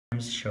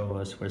diagrams show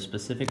us where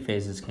specific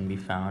phases can be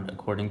found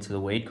according to the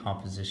weight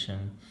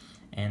composition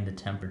and the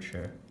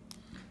temperature.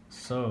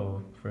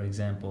 So, for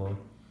example,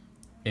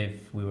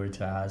 if we were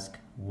to ask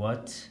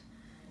what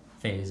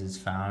phase is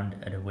found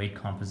at a weight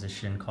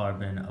composition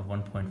carbon of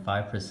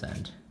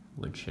 1.5%,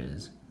 which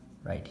is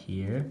right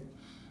here,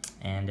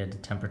 and at a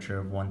temperature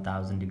of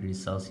 1000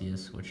 degrees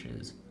Celsius, which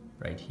is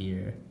right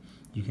here,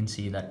 you can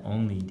see that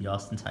only the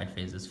austenite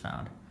phase is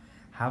found.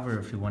 However,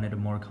 if we wanted a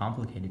more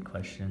complicated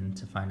question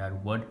to find out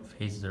what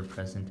phases are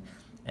present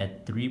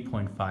at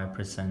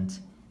 3.5%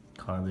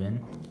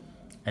 carbon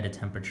at a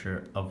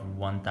temperature of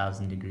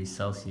 1000 degrees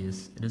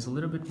Celsius, it is a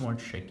little bit more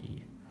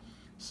tricky.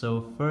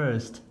 So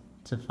first,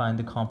 to find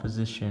the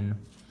composition,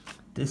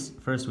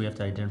 first we have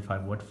to identify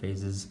what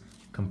phases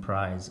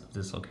comprise of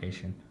this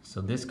location.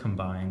 So this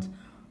combines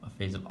a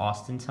phase of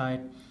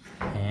austenite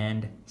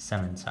and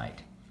cementite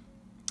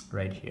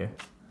right here.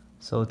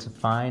 So to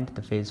find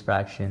the phase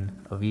fraction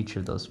of each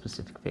of those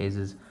specific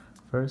phases,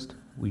 first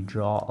we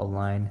draw a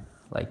line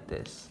like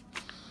this,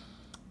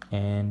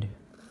 and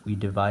we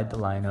divide the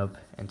line up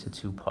into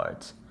two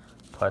parts.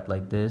 Part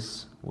like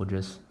this, we'll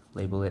just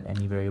label it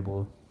any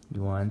variable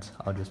you want.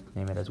 I'll just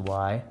name it as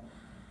y,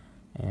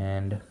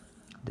 and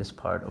this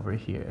part over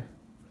here,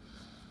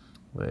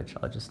 which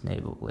I'll just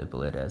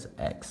label it as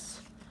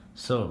x.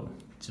 So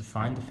to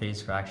find the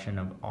phase fraction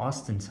of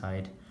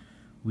austenite,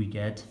 we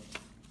get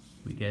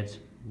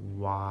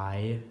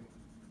y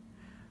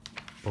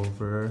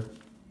over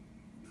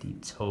the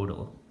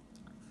total,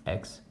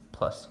 x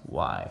plus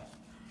y,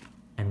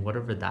 and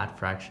whatever that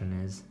fraction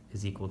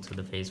is equal to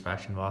the phase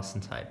fraction of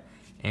austenite.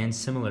 And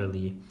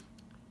similarly,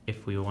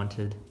 if we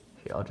wanted,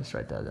 here, I'll just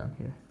write that down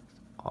here,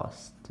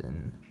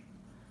 austenite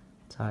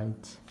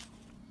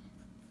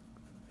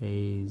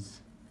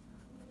phase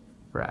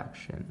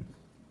fraction.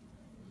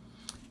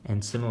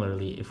 And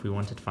similarly, if we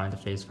wanted to find the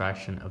phase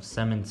fraction of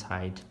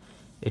cementite,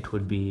 it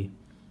would be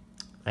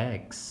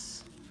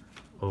x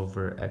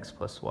over x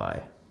plus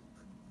y,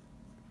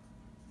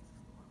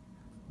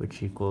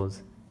 which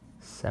equals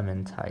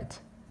cementite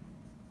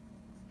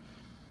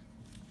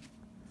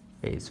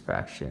phase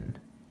fraction.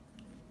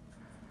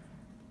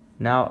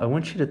 Now, I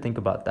want you to think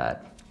about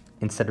that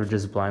instead of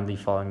just blindly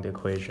following the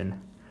equation.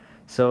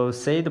 So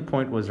say the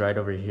point was right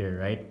over here,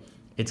 right?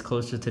 It's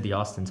closer to the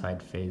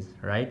austenite phase,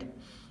 right?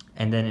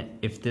 And then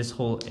if this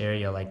whole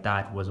area like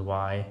that was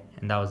y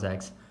and that was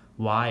x,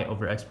 y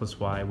over x plus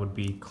y would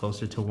be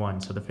closer to 1.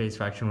 So the phase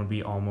fraction would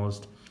be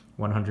almost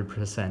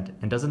 100%.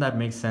 And doesn't that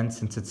make sense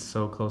since it's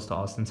so close to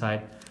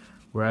austenite?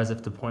 Whereas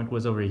if the point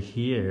was over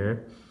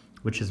here,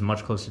 which is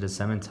much closer to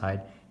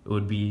cementite, it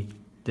would be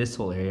this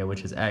whole area,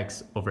 which is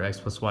x over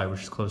x plus y,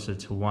 which is closer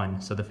to 1.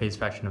 So the phase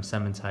fraction of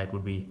cementite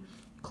would be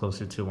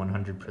closer to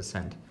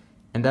 100%.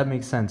 And that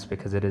makes sense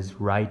because it is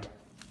right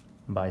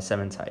by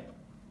cementite.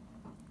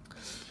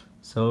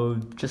 So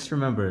just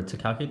remember, to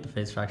calculate the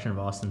phase fraction of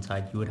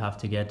austenite, you would have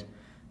to get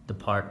the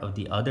part of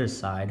the other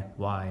side,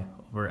 y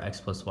over x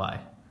plus y,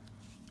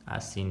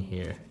 as seen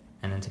here.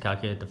 And then to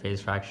calculate the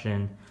phase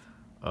fraction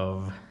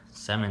of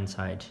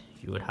cementite,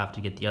 you would have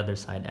to get the other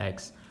side,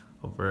 x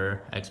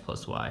over x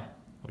plus y,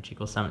 which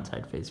equals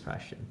cementite phase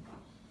fraction.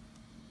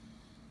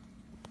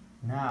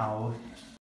 Now,